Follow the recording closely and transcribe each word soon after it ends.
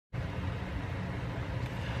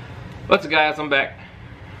What's up guys, I'm back.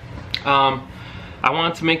 I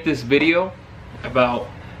wanted to make this video about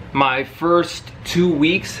my first 2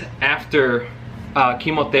 weeks after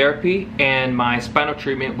chemotherapy and my spinal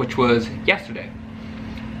treatment, which was yesterday.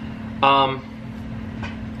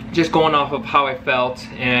 Just going off of how I felt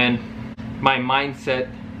and my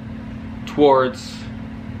mindset towards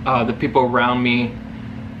the people around me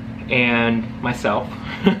and myself.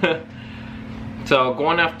 So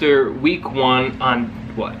going after week 1 on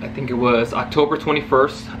what, I think it was October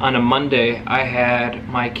 21st, on a Monday, I had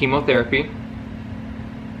my chemotherapy.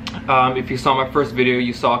 If you saw my first video,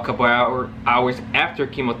 you saw a couple hours after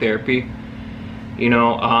chemotherapy. You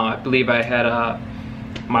know, I believe I had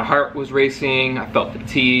my heart was racing, I felt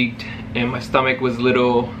fatigued, and my stomach was a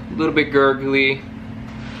little bit gurgly.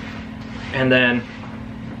 And then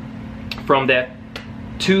from that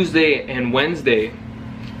Tuesday and Wednesday,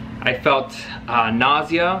 I felt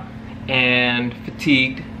nausea and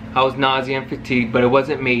fatigued. I was nauseous and fatigued, but it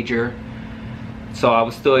wasn't major, so I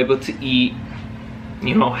was still able to eat.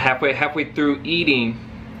 You know, halfway through eating,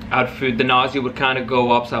 the nausea would kind of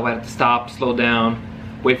go up, so I would have to stop, slow down,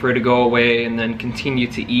 wait for it to go away, and then continue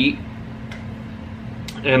to eat.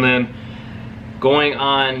 And then going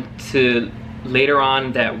on to later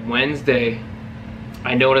on that Wednesday,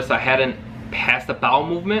 I noticed I hadn't passed the bowel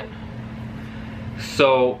movement.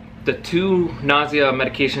 So the 2 nausea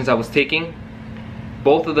medications I was taking,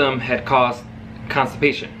 both of them had caused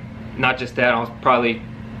constipation. Not just that,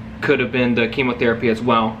 could have been the chemotherapy as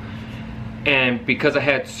well. And because I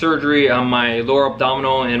had surgery on my lower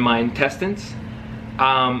abdominal and my intestines,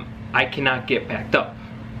 I cannot get backed up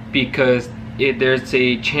because there's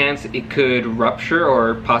a chance it could rupture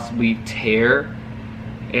or possibly tear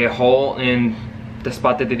a hole in the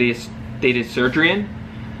spot that they did surgery in.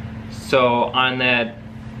 So on that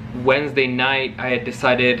Wednesday night, I had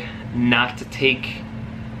decided not to take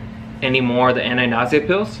any more of the anti-nausea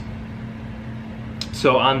pills.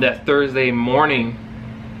 So on that Thursday morning,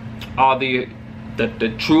 all the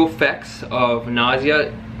true effects of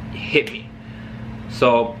nausea hit me.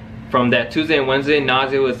 So from that Tuesday and Wednesday,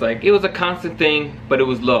 nausea was like, it was a constant thing, but it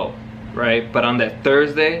was low, right? But on that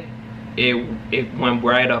Thursday, it went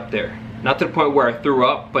right up there. Not to the point where I threw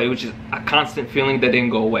up, but it was just a constant feeling that didn't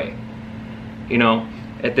go away. You know,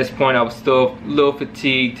 at this point I was still a little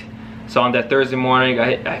fatigued. So on that Thursday morning,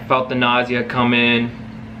 I felt the nausea come in.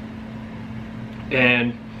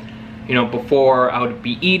 And, you know, before I would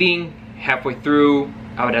be eating, halfway through,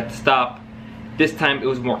 I would have to stop. This time it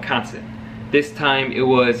was more constant. This time it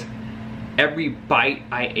was every bite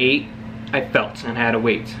I ate, I felt and I had to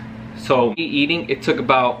wait. So eating, it took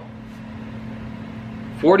about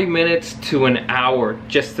 40 minutes to an hour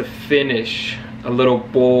just to finish a little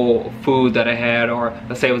bowl of food that I had, or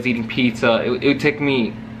let's say I was eating pizza. It would take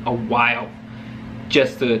me a while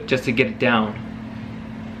just to get it down.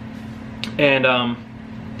 And I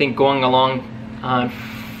think going along on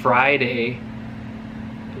Friday,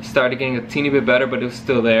 it started getting a teeny bit better, but it was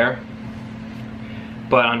still there.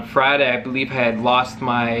 But on Friday, I believe I had lost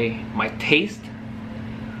my taste.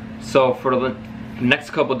 So for the next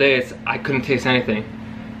couple days, I couldn't taste anything.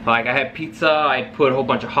 Like, I had pizza, I put a whole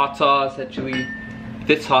bunch of hot sauce. Actually,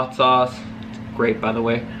 this hot sauce, it's great by the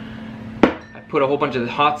way. I put a whole bunch of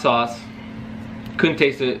hot sauce, couldn't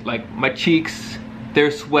taste it. Like, my cheeks, they're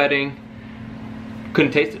sweating,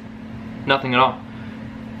 couldn't taste it, nothing at all.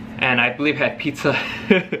 And I believe I had pizza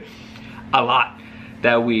a lot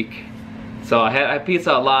that week. So I had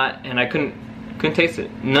pizza a lot and I couldn't taste it.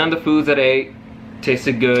 None of the foods that I ate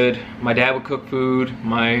tasted good. My dad would cook food,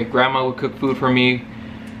 my grandma would cook food for me.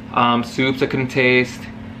 Soups I couldn't taste.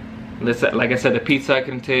 Like I said, the pizza I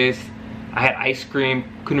couldn't taste. I had ice cream,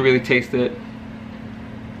 couldn't really taste it.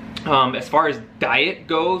 As far as diet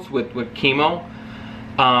goes with chemo,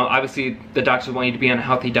 obviously the doctors want you to be on a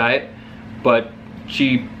healthy diet, but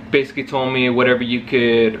she basically told me whatever you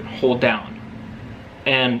could hold down.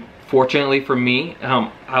 And fortunately for me,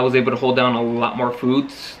 I was able to hold down a lot more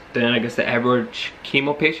foods than I guess the average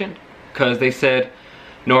chemo patient, because they said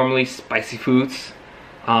normally spicy foods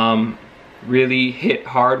really hit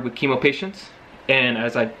hard with chemo patients. And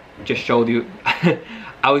as I just showed you,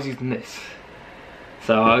 I was using this.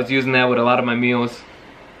 So I was using that with a lot of my meals.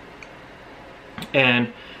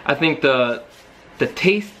 And I think the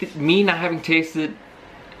taste, me not having taste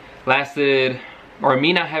lasted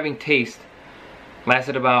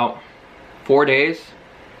about 4 days.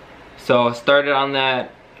 So I started on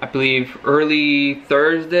that, I believe, early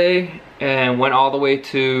Thursday and went all the way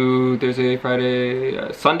to Thursday,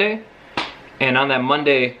 Friday, Sunday. And on that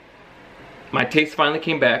Monday, my taste finally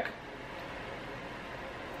came back.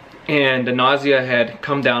 and the nausea had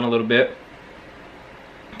come down a little bit.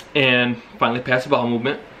 and finally passed the bowel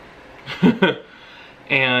movement.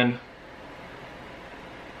 and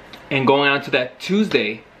going on to that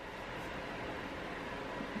Tuesday,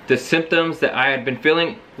 the symptoms that I had been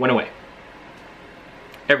feeling went away.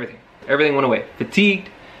 Everything went away. Fatigued,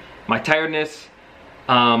 my tiredness,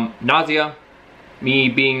 nausea, me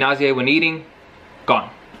being nauseated when eating, gone.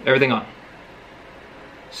 Everything gone.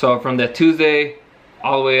 So from that Tuesday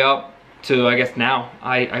all the way up to, I guess, now,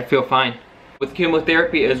 I feel fine. With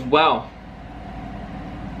chemotherapy as well,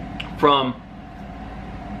 from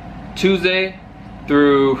Tuesday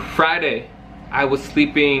through Friday, I was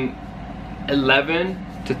sleeping 11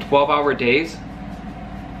 to 12 hour days.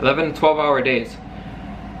 11 to 12 hour days.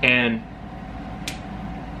 And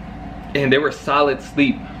they were solid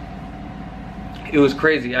sleep. It was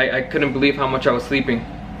crazy. I couldn't believe how much I was sleeping.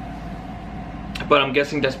 But I'm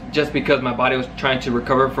guessing that's just because my body was trying to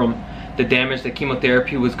recover from the damage that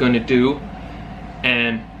chemotherapy was going to do.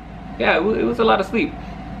 And yeah, it was a lot of sleep.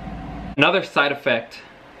 Another side effect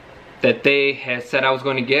that they had said I was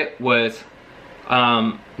going to get was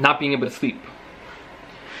not being able to sleep.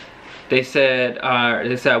 They said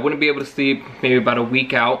I wouldn't be able to sleep maybe about a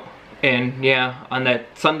week out. And yeah, on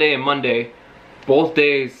that Sunday and Monday, both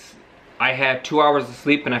days I had 2 hours of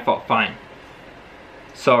sleep and I felt fine.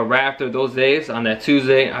 So right after those days, on that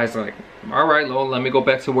Tuesday, I was like, alright, well, let me go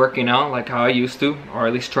back to working out like how I used to, or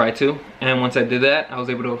at least try to. And once I did that, I was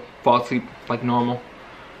able to fall asleep like normal.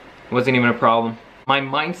 It wasn't even a problem. My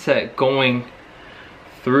mindset going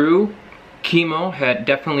through chemo had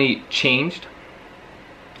definitely changed.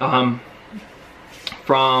 From,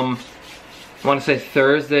 I want to say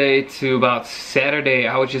Thursday to about Saturday,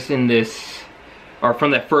 I was just in this, or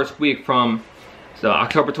from that first week, from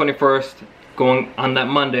October 21st, going on that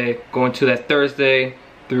Monday, going to that Thursday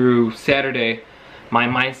through Saturday, my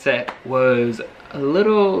mindset was a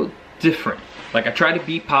little different. Like, I tried to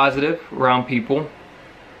be positive around people,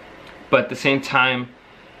 but at the same time,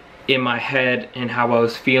 in my head and how I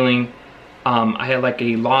was feeling, I had like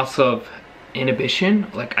a loss of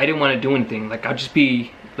inhibition. Like, I didn't want to do anything. Like, I'd just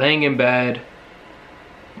be laying in bed,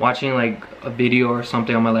 watching like a video or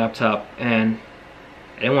something on my laptop, and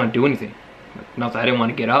I didn't want to do anything. Nothing. I didn't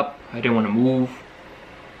want to get up. I didn't want to move.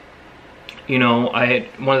 You know,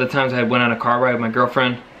 one of the times I went on a car ride with my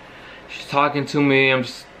girlfriend. She's talking to me. I'm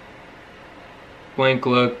just blank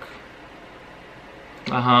look.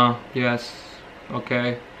 Yes,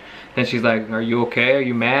 okay. Then she's like, "Are you okay? Are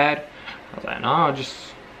you mad?" I was like, "No,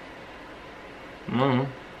 just, I don't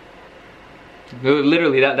know."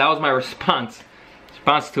 Literally, that was my response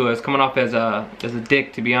to it. It's coming off as a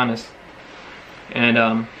dick, to be honest. And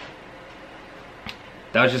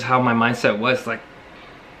that was just how my mindset was. Like,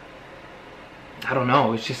 I don't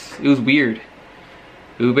know, it was weird.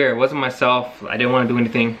 It was weird. It wasn't myself. I didn't want to do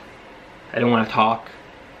anything. I didn't want to talk.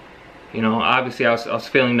 You know, obviously I was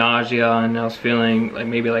feeling nausea, and I was feeling like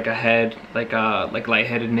maybe like a head, like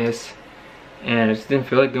lightheadedness, and I just didn't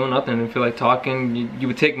feel like doing nothing. I didn't feel like talking. You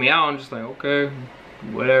would take me out, and just like, okay,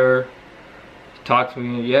 whatever. Talk to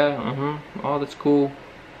me, yeah, oh, that's cool.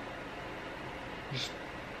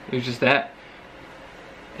 It was just that.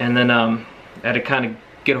 And then I had to kind of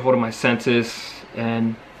get a hold of my senses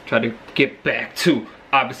and try to get back to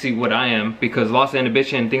obviously what I am, because loss of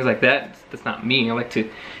inhibition and things like that, that's not me. I like to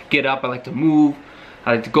get up, I like to move,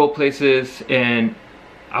 I like to go places, and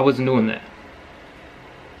I wasn't doing that.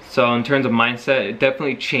 So in terms of mindset, it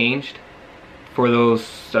definitely changed for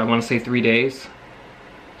those, I want to say, 3 days.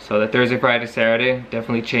 So that Thursday, Friday, Saturday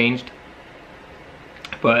definitely changed.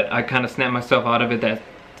 But I kind of snapped myself out of it that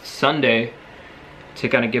Sunday to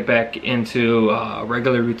kind of get back into a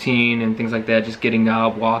regular routine and things like that, just getting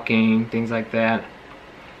up, walking, things like that.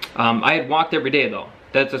 I had walked every day though.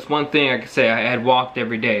 That's just one thing I could say. I had walked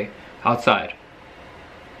every day outside.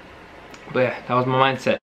 But yeah, that was my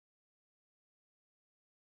mindset.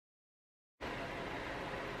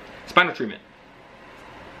 Spinal treatment.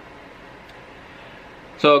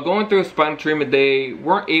 So going through spinal treatment, they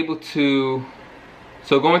weren't able to,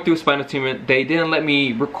 going through spinal treatment, they didn't let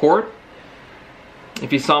me record.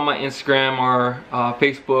 If you saw my Instagram or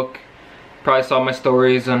Facebook, probably saw my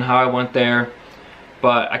stories on how I went there.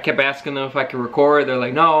 But I kept asking them if I could record. They're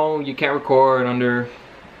like, no, you can't record under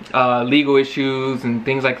legal issues and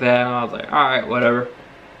things like that. And I was like, alright, whatever.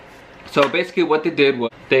 So basically what they did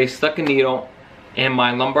was they stuck a needle in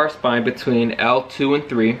my lumbar spine between L2 and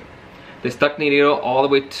 3. They stuck the needle all the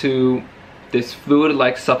way to this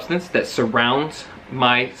fluid-like substance that surrounds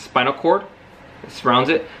my spinal cord. It surrounds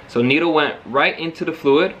it. So needle went right into the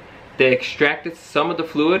fluid. They extracted some of the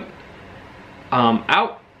fluid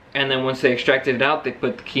out, and then once they extracted it out, they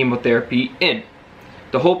put the chemotherapy in.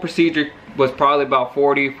 The whole procedure was probably about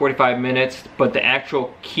 40-45 minutes, but the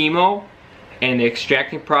actual chemo and the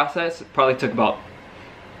extracting process probably took about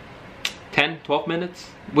 10-12 minutes.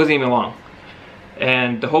 It wasn't even long.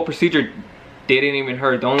 And the whole procedure didn't even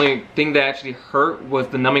hurt. The only thing that actually hurt was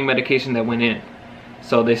the numbing medication that went in.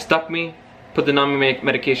 So they stuck me, put the numbing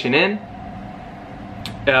medication in,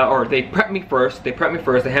 or they prepped me first. They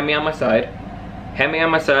had me on my side.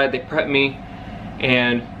 They prepped me,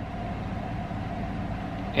 and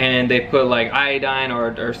they put like iodine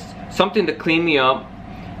or something to clean me up.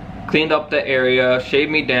 Cleaned up the area,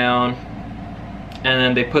 shaved me down, and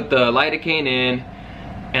then they put the lidocaine in.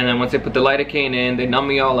 And then once they put the lidocaine in, they numbed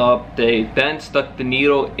me all up. They then stuck the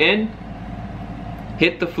needle in,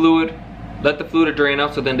 hit the fluid, let the fluid drain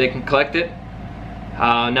out so then they can collect it.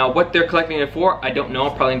 Now what they're collecting it for, I don't know.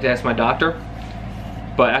 I'll probably need to ask my doctor.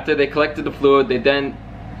 But after they collected the fluid, they then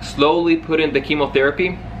slowly put in the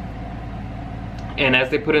chemotherapy. And as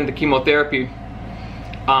they put in the chemotherapy,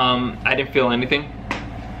 I didn't feel anything.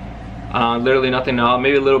 Literally nothing at all.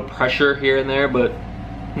 Maybe a little pressure here and there, but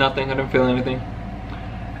nothing. I didn't feel anything.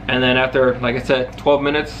 And then after, like I said, 12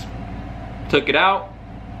 minutes, took it out,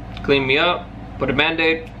 cleaned me up, put a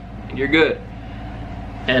band-aid, and you're good.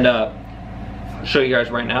 And I'll show you guys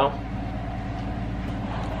right now.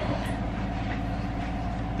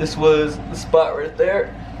 This was the spot right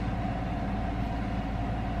there.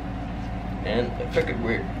 And if I could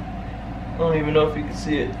weird, I don't even know if you can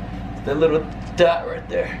see it. It's that little dot right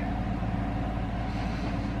there.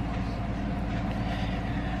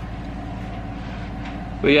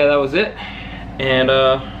 But yeah, that was it. And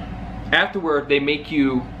afterward, they make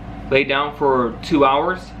you lay down for 2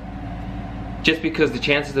 hours, just because the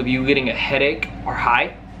chances of you getting a headache are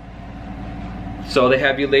high. So they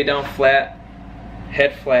have you lay down flat,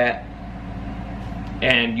 head flat,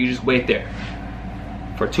 and you just wait there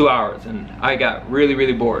for 2 hours. And I got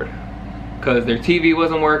really bored because their TV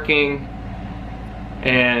wasn't working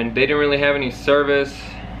and they didn't really have any service.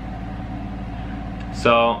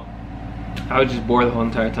 So I was just bored the whole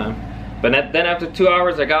entire time. But then after 2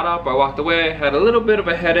 hours, I got up, I walked away, had a little bit of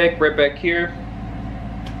a headache right back here.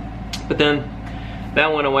 But then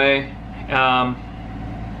that went away.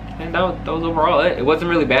 And that was overall it. It wasn't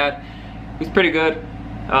really bad. It was pretty good.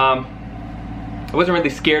 I wasn't really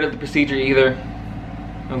scared of the procedure either.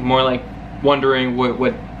 I was more like wondering what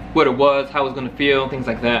it was, how it was gonna feel, things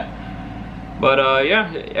like that. But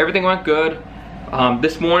yeah, everything went good.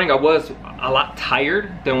 This morning I was a lot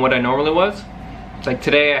tired than what I normally was. Like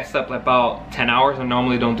today I slept like about 10 hours. I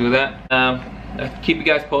normally don't do that. I'll keep you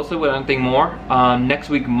guys posted with anything more. Next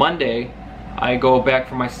week Monday I go back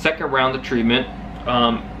for my second round of treatment.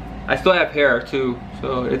 I still have hair too,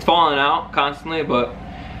 so it's falling out constantly, but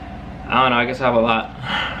I don't know, I guess I have a lot.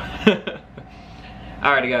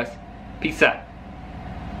 Alrighty guys, peace out.